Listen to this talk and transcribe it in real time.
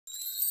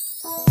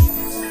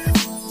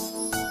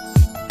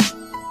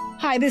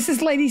Hi, this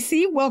is Lady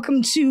C.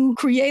 Welcome to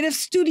Creative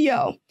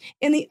Studio.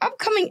 In the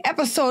upcoming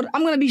episode,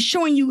 I'm going to be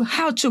showing you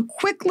how to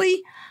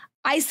quickly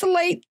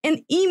isolate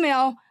an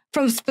email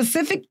from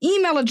specific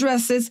email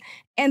addresses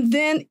and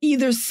then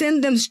either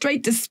send them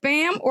straight to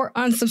spam or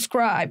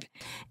unsubscribe.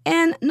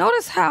 And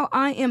notice how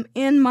I am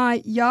in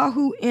my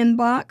Yahoo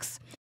inbox.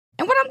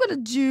 And what I'm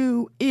going to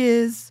do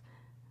is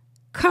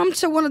come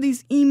to one of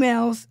these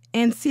emails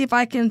and see if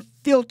I can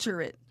filter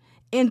it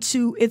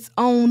into its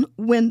own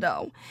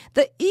window.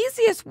 The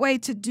easiest way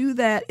to do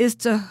that is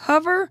to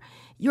hover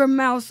your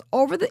mouse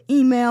over the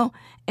email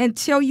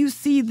until you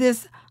see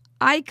this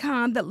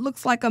icon that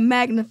looks like a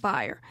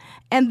magnifier,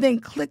 and then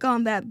click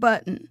on that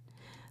button.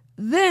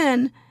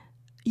 Then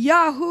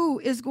Yahoo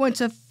is going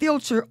to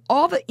filter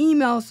all the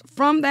emails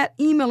from that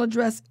email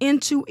address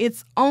into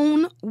its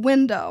own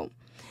window.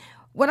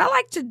 What I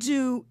like to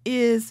do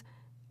is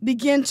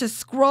begin to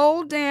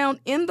scroll down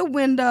in the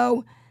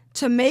window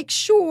to make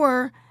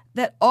sure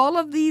that all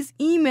of these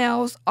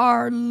emails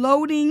are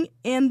loading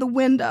in the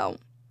window.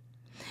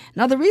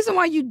 Now, the reason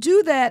why you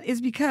do that is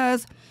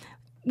because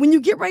when you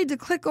get ready to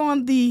click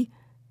on the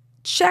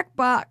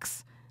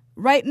checkbox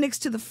right next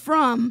to the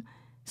from,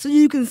 so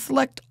you can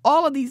select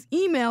all of these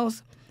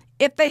emails,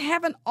 if they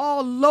haven't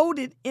all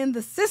loaded in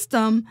the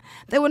system,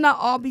 they will not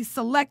all be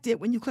selected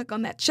when you click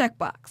on that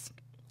checkbox.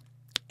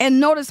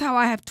 And notice how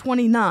I have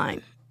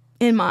 29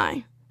 in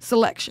my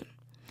selection.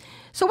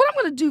 So what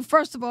I'm going to do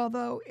first of all,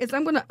 though, is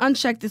I'm going to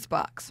uncheck this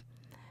box,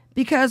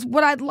 because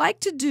what I'd like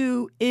to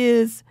do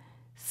is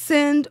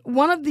send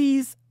one of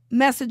these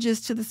messages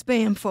to the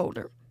spam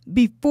folder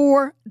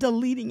before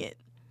deleting it.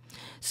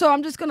 So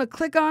I'm just going to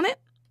click on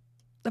it,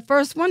 the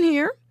first one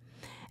here,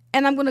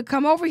 and I'm going to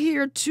come over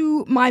here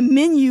to my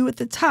menu at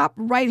the top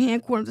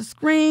right-hand corner of the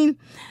screen.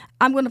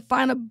 I'm going to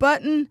find a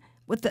button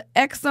with the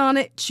X on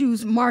it,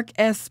 choose Mark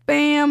as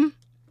Spam,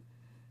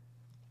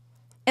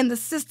 and the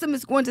system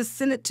is going to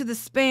send it to the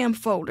spam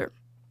folder.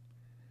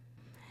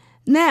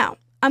 Now,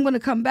 I'm going to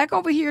come back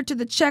over here to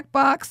the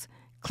checkbox,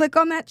 click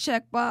on that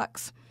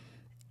checkbox.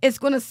 It's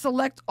going to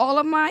select all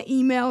of my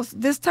emails.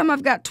 This time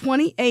I've got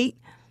 28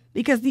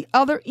 because the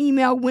other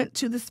email went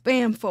to the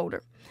spam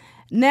folder.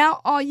 Now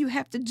all you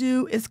have to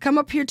do is come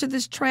up here to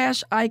this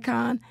trash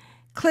icon,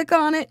 click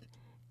on it,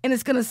 and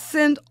it's going to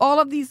send all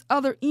of these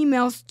other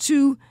emails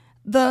to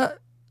the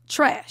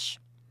trash.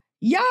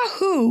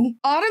 Yahoo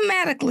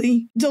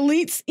automatically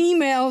deletes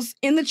emails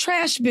in the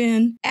trash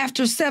bin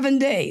after 7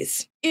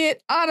 days.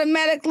 It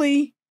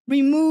automatically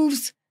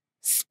removes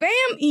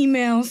spam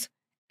emails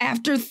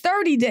after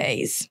 30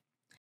 days.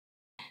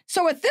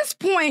 So at this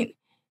point,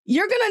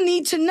 you're going to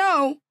need to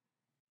know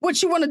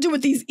what you want to do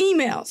with these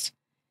emails.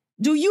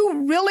 Do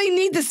you really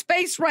need the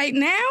space right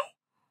now?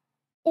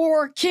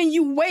 Or can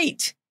you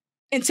wait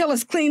until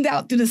it's cleaned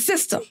out through the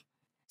system?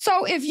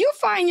 So if you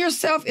find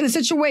yourself in a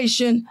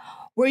situation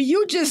where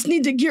you just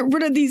need to get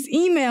rid of these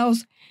emails,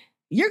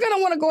 you're going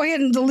to want to go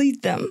ahead and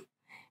delete them.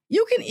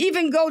 You can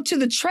even go to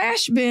the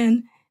trash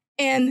bin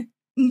and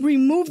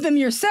remove them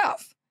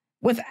yourself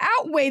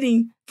without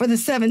waiting for the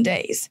 7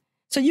 days.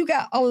 So you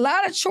got a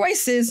lot of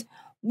choices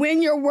when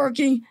you're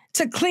working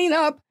to clean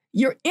up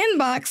your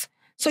inbox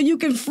so you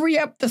can free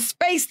up the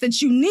space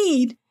that you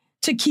need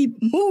to keep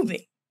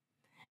moving.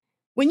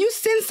 When you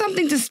send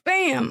something to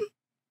spam,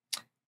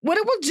 what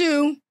it will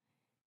do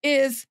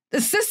is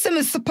the system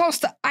is supposed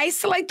to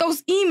isolate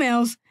those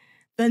emails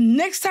the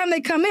next time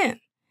they come in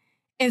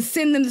and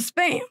send them to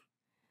spam,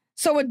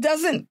 so it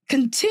doesn't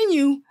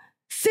continue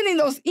sending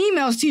those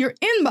emails to your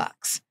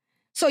inbox.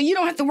 So you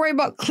don't have to worry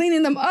about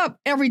cleaning them up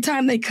every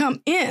time they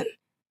come in.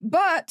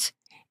 But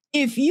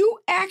if you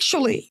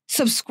actually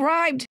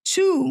subscribed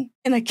to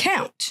an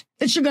account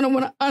that you're going to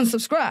want to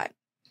unsubscribe,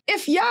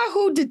 if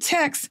Yahoo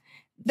detects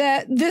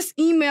that this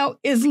email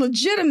is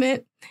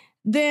legitimate,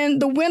 then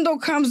the window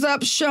comes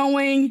up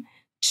showing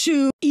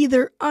to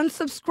either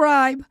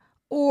unsubscribe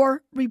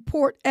or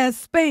report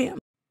as spam.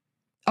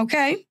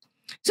 Okay?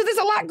 So there's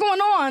a lot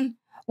going on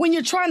when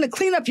you're trying to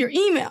clean up your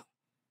email.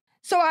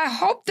 So I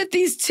hope that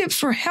these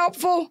tips were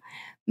helpful.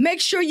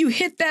 Make sure you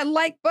hit that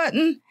like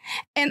button,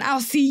 and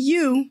I'll see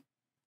you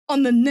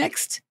on the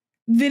next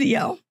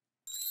video.